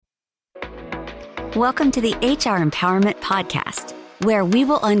Welcome to the HR Empowerment Podcast, where we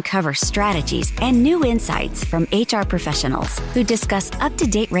will uncover strategies and new insights from HR professionals who discuss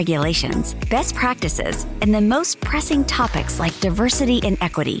up-to-date regulations, best practices, and the most pressing topics like diversity and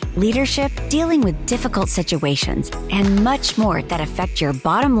equity, leadership, dealing with difficult situations, and much more that affect your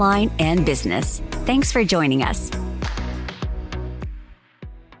bottom line and business. Thanks for joining us.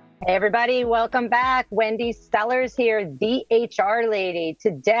 Hey everybody, welcome back. Wendy Stellers here, the HR lady.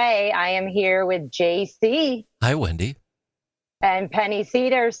 Today I am here with JC. Hi, Wendy. And Penny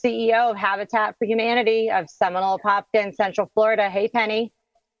Cedar, CEO of Habitat for Humanity of Seminole, Apopka in Central Florida. Hey, Penny.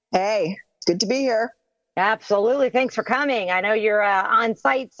 Hey, it's good to be here. Absolutely. Thanks for coming. I know you're on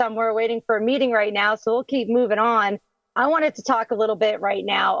site somewhere waiting for a meeting right now, so we'll keep moving on. I wanted to talk a little bit right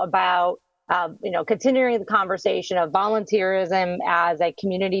now about continuing the conversation of volunteerism as a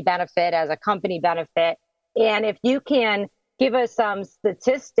community benefit, as a company benefit. And if you can give us some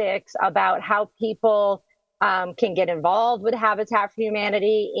statistics about how people can get involved with Habitat for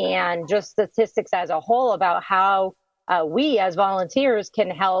Humanity and just statistics as a whole about how we as volunteers can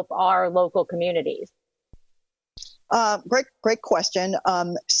help our local communities. Great question.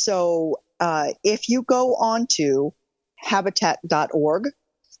 So if you go on to habitat.org,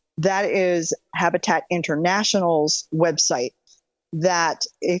 that is Habitat International's website, that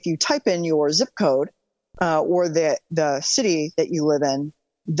if you type in your zip code or the city that you live in,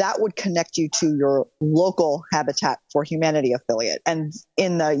 that would connect you to your local Habitat for Humanity affiliate. And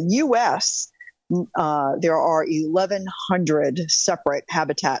in the U.S., there are 1,100 separate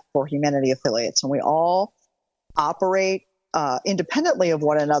Habitat for Humanity affiliates, and we all operate independently of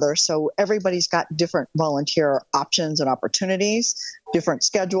one another. So everybody's got different volunteer options and opportunities, different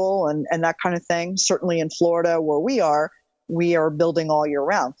schedule and that kind of thing. Certainly in Florida where we are building all year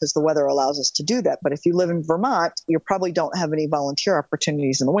round because the weather allows us to do that. But if you live in Vermont, you probably don't have any volunteer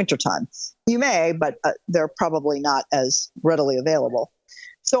opportunities in the wintertime. You may, but they're probably not as readily available.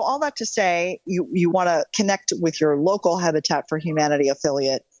 So all that to say, you want to connect with your local Habitat for Humanity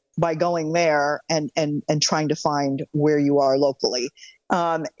affiliate by going there and trying to find where you are locally.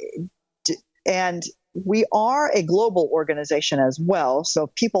 And we are a global organization as well. So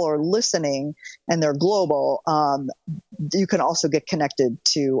if people are listening and they're global, you can also get connected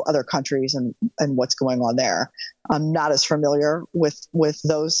to other countries and what's going on there. I'm not as familiar with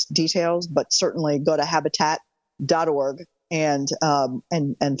those details, but certainly go to habitat.org and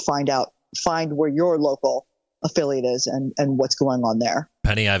find where your local affiliate is and what's going on there.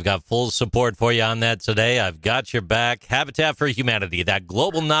 Penny, I've got full support for you on that today. I've got your back. Habitat for Humanity, that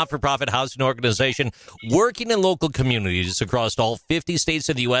global not-for-profit housing organization working in local communities across all 50 states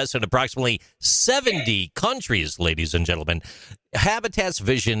of the U.S. and approximately 70 countries, ladies and gentlemen. Habitat's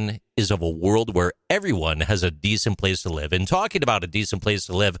vision is of a world where everyone has a decent place to live. And talking about a decent place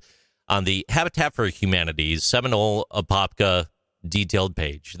to live, on the Habitat for Humanity Seminole Apopka detailed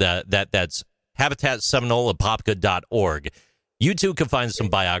page, that's habitatseminoleapopka.org. You too can find some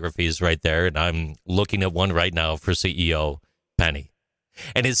biographies right there, and I'm looking at one right now for CEO Penny.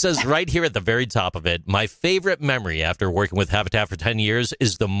 And it says right here at the very top of it, my favorite memory after working with Habitat for 10 years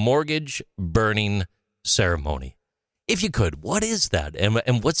is the mortgage burning ceremony. If you could, what is that?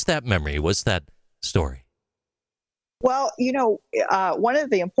 And what's that memory? What's that story? Well, one of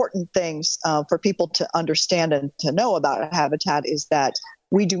the important things for people to understand and to know about Habitat is that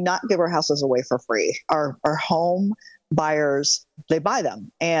we do not give our houses away for free. Our home buyers, they buy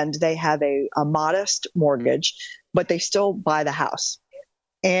them and they have a modest mortgage, but they still buy the house.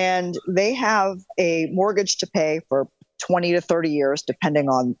 And they have a mortgage to pay for 20 to 30 years, depending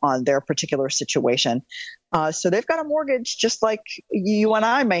on their particular situation. So they've got a mortgage just like you and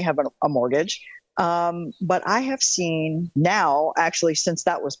I may have a mortgage. But I have seen now, actually, since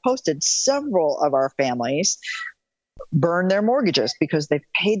that was posted, several of our families burn their mortgages because they've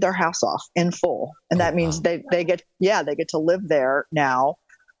paid their house off in full. And that means they get to live there now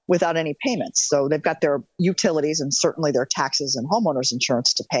without any payments. So they've got their utilities and certainly their taxes and homeowners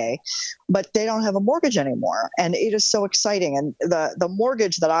insurance to pay, but they don't have a mortgage anymore. And it is so exciting. And the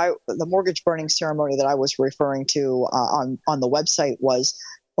mortgage burning ceremony that I was referring to on the website was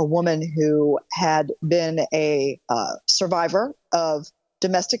a woman who had been a survivor of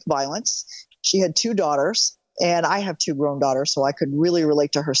domestic violence. She had 2 daughters. And I have 2 grown daughters, so I could really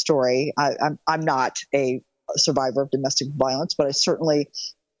relate to her story. I'm not a survivor of domestic violence, but I certainly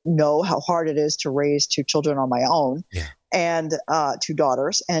know how hard it is to raise 2 children on my own and 2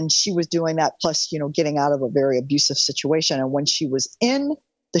 daughters. And she was doing that plus, getting out of a very abusive situation. And when she was in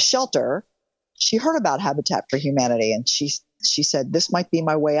the shelter, she heard about Habitat for Humanity. And she said, this might be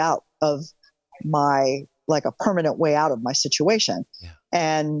my way out of a permanent way out of my situation. Yeah.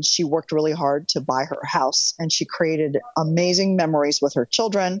 And she worked really hard to buy her house, and she created amazing memories with her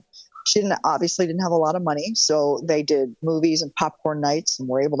children. She obviously didn't have a lot of money, so they did movies and popcorn nights and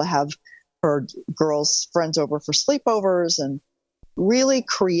were able to have her girls' friends over for sleepovers and really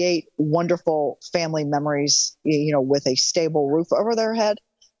create wonderful family memories, with a stable roof over their head.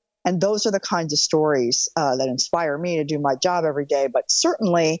 And those are the kinds of stories that inspire me to do my job every day. But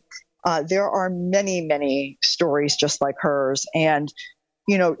certainly there are many, many stories just like hers. And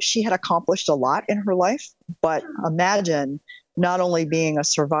she had accomplished a lot in her life, but imagine not only being a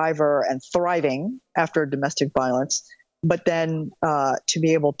survivor and thriving after domestic violence, but then to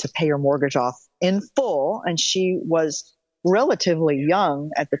be able to pay her mortgage off in full. And she was relatively young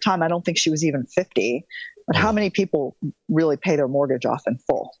at the time. I don't think she was even 50, but how many people really pay their mortgage off in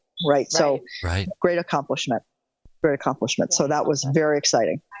full, right? So great accomplishment. So that was very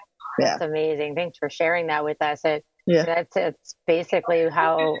exciting. That's amazing. Thanks for sharing that with us. It's basically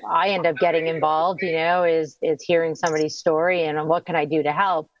how I end up getting involved, is hearing somebody's story and what can I do to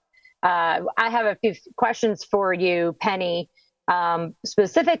help. I have a few questions for you, Penny,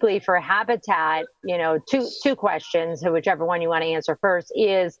 specifically for Habitat. Two questions, whichever one you want to answer first.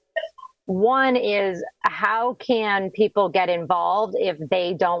 One is how can people get involved if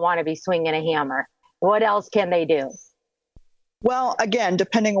they don't want to be swinging a hammer? What else can they do? Well, again,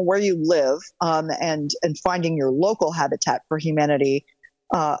 depending on where you live, and finding your local Habitat for Humanity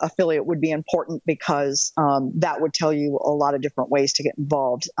affiliate would be important, because that would tell you a lot of different ways to get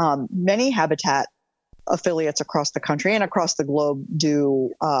involved. Many Habitat affiliates across the country and across the globe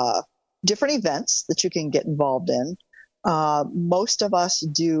do different events that you can get involved in. Most of us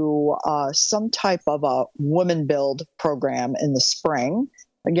do some type of a Women Build program in the spring.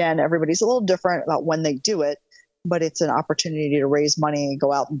 Again, everybody's a little different about when they do it, but it's an opportunity to raise money,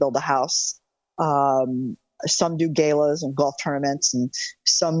 go out and build a house. Some do galas and golf tournaments, and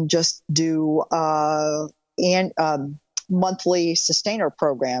some just do monthly sustainer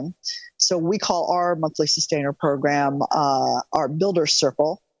program. So we call our monthly sustainer program our Builder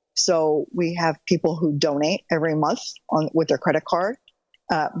Circle. So we have people who donate every month with their credit card,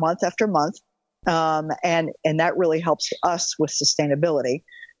 month after month, and that really helps us with sustainability.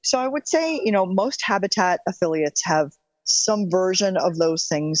 So I would say, most Habitat affiliates have some version of those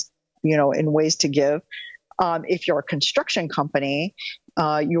things, in ways to give. If you're a construction company,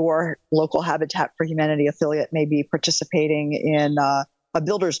 your local Habitat for Humanity affiliate may be participating in a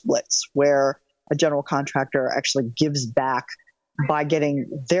builder's blitz, where a general contractor actually gives back by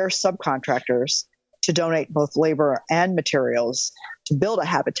getting their subcontractors to donate both labor and materials to build a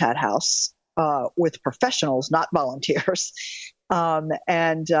Habitat house with professionals, not volunteers.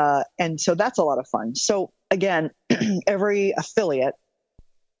 And so that's a lot of fun. So again, every affiliate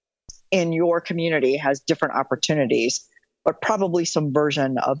in your community has different opportunities, but probably some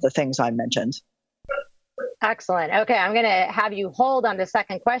version of the things I mentioned. Excellent. Okay, I'm going to have you hold on the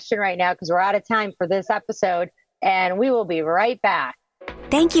second question right now, because we're out of time for this episode, and we will be right back.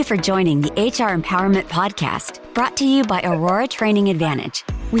 Thank you for joining the HR Empowerment Podcast, brought to you by Aurora Training Advantage.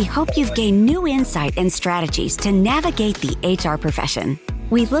 We hope you've gained new insight and strategies to navigate the HR profession.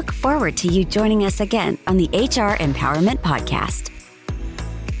 We look forward to you joining us again on the HR Empowerment Podcast.